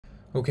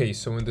Okay,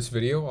 so in this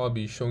video, I'll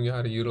be showing you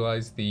how to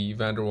utilize the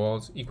van der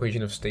Waals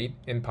equation of state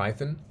in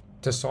Python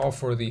to solve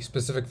for the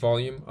specific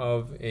volume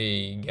of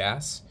a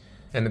gas.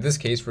 And in this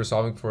case, we're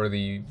solving for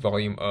the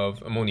volume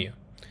of ammonia.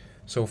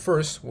 So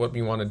first, what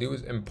we want to do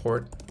is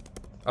import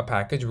a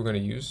package we're going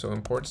to use. So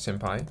import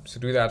SymPy. So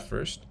do that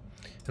first.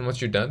 And once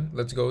you're done,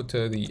 let's go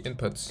to the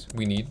inputs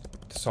we need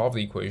to solve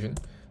the equation.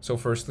 So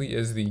firstly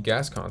is the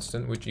gas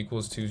constant, which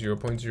equals to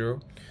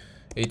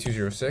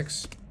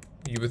 0.08206,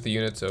 with the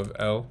units of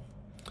L,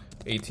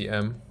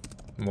 ATM,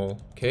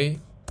 mol K.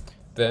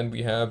 Then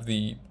we have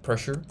the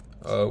pressure,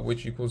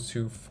 which equals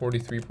to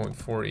 43.4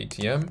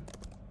 ATM.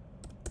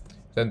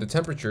 Then the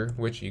temperature,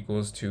 which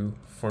equals to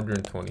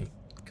 420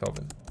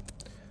 Kelvin.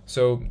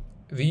 So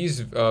these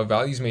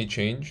values may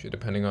change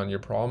depending on your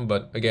problem,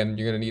 but again,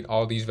 you're going to need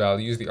all these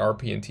values, the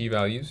RP and T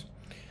values.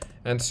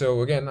 And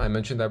so again, I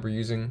mentioned that we're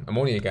using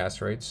ammonia gas,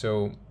 right?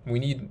 So we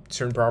need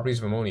certain properties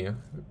of ammonia,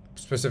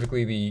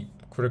 specifically the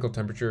critical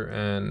temperature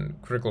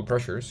and critical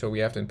pressure. So we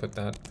have to input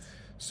that.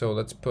 So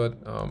let's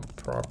put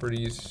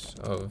properties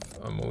of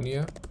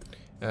ammonia,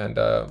 and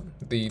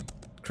the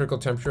critical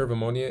temperature of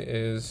ammonia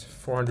is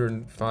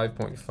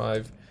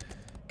 405.5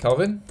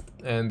 Kelvin,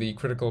 and the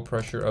critical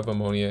pressure of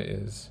ammonia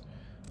is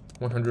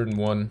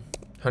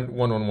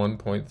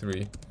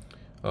 111.3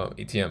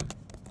 ATM.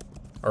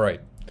 All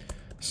right.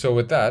 So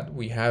with that,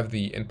 we have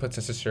the inputs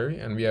necessary,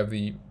 and we have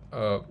the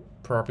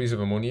properties of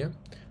ammonia.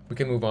 We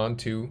can move on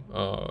to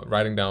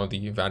writing down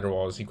the van der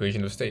Waals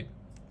equation of state.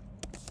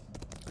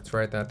 Let's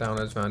write that down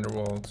as van der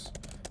Waals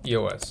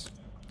EOS.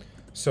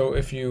 So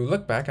if you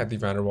look back at the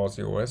van der Waals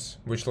EOS,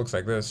 which looks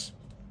like this,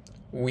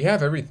 we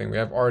have everything. We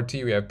have RT,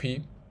 we have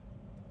P.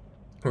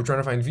 We're trying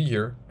to find V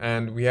here,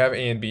 and we have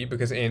A and B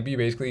because A and B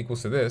basically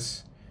equals to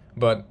this,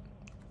 but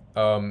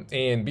A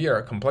and B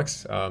are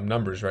complex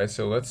numbers, right?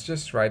 So let's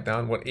just write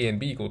down what A and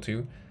B equal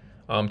to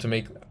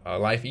make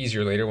life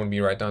easier later when we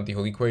write down the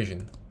whole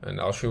equation, and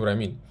I'll show you what I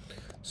mean.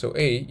 So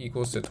A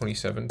equals to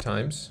 27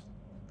 times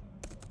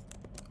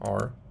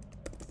R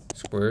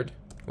squared,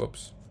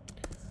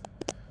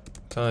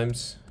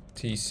 times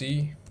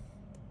TC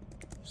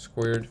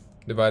squared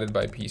divided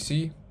by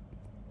PC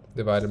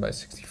divided by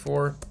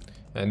 64,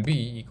 and B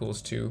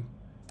equals to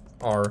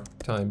R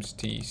times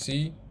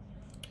TC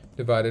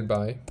divided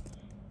by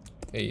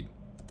 8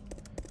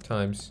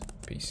 times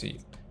PC.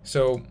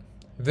 So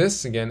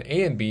this, again,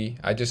 A and B,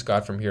 I just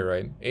got from here,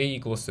 right? A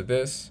equals to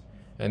this,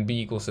 and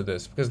B equals to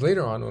this. Because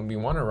later on, when we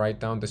want to write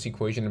down this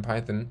equation in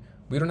Python,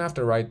 we don't have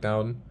to write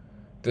down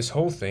this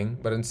whole thing,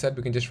 but instead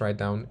we can just write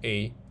down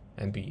A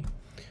and B.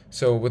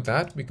 So with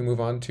that, we can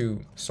move on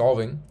to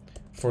solving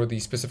for the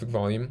specific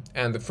volume.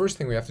 And the first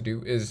thing we have to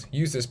do is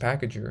use this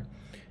package here.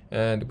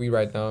 And we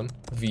write down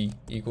V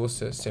equals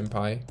to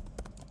SymPy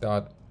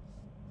dot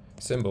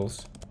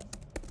symbols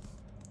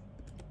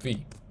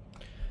V.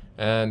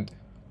 And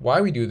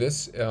why we do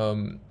this,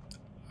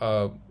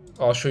 I'll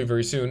show you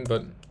very soon,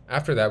 but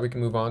after that we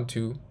can move on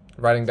to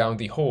writing down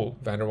the whole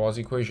van der Waals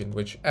equation,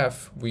 which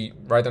F, we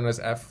write down as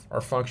F,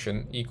 our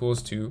function,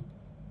 equals to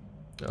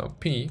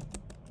P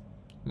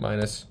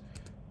minus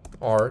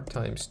R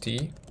times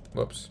T,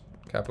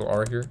 capital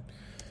R here,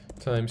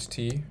 times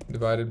T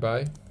divided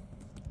by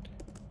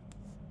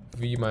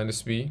V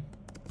minus B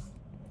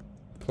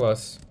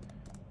plus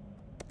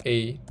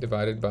A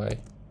divided by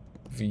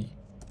V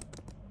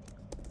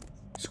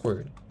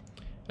squared.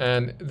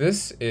 And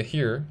this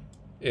here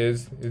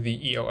is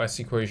the EOS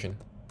equation.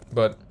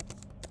 But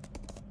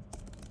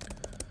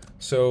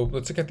so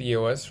let's look at the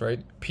EOS,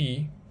 right?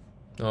 P,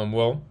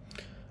 in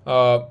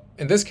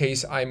this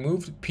case, I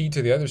moved P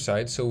to the other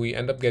side, so we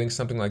end up getting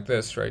something like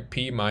this, right?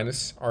 P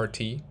minus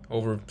RT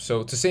over, so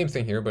it's the same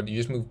thing here, but you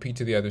just move P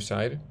to the other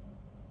side.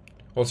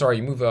 Well, sorry,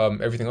 you move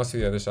everything else to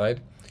the other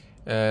side.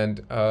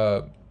 And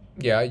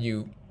yeah,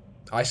 you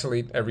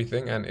isolate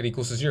everything and it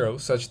equals to 0,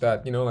 such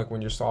that, you know, like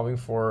when you're solving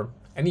for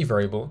any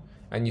variable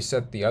and you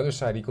set the other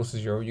side equals to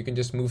 0, you can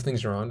just move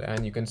things around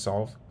and you can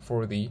solve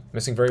for the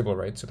missing variable,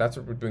 right? So that's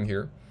what we're doing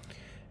here.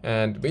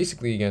 And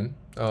basically, again,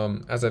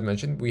 as I've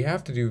mentioned, we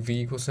have to do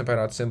V equals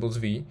SymPy.symbols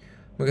V,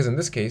 because in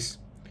this case,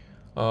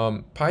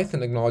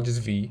 Python acknowledges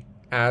V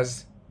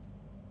as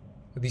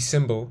the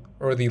symbol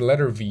or the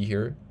letter V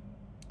here,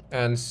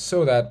 and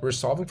so that we're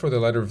solving for the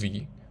letter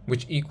V,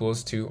 which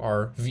equals to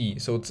our V.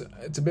 So it's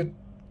a bit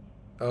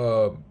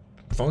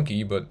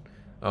funky, but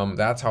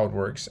that's how it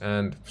works.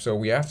 And so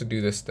we have to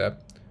do this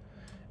step,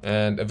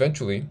 and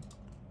eventually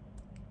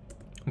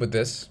with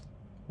this,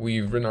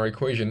 we've written our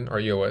equation, our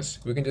EOS.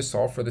 We can just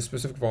solve for the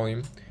specific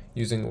volume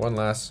using one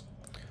last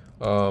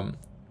line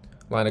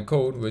of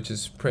code, which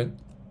is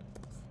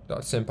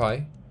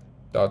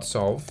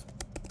print.sympy.solve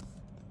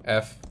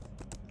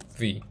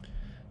FV.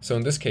 So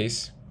in this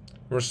case,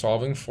 we're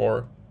solving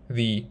for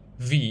the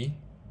V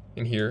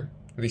in here,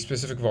 the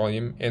specific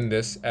volume in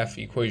this F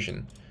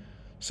equation.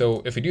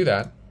 So if we do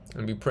that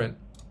and we print,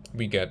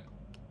 we get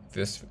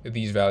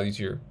these values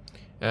here.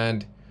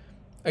 And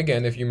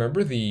again, if you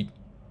remember, the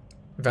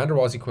van der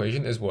Waals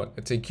equation is what?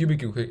 It's a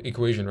cubic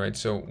equation, right?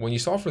 So when you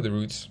solve for the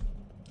roots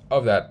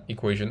of that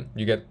equation,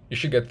 you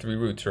should get 3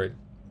 roots, right?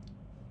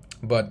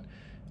 But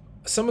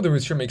some of the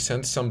roots here make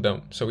sense, some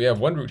don't. So we have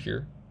one root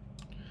here,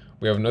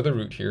 we have another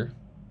root here,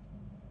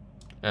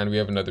 and we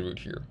have another root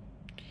here.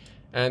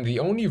 And the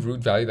only root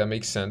value that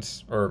makes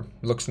sense, or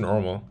looks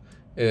normal,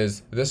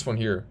 is this one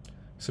here.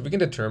 So we can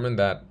determine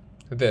that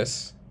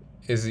this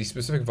is the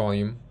specific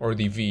volume, or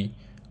the V,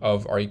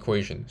 of our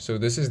equation. So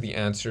this is the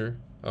answer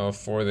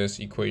for this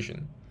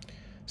equation.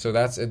 So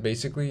that's it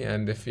basically,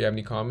 and if you have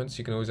any comments,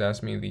 you can always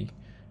ask me in the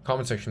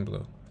comment section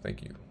below.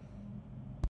 Thank you.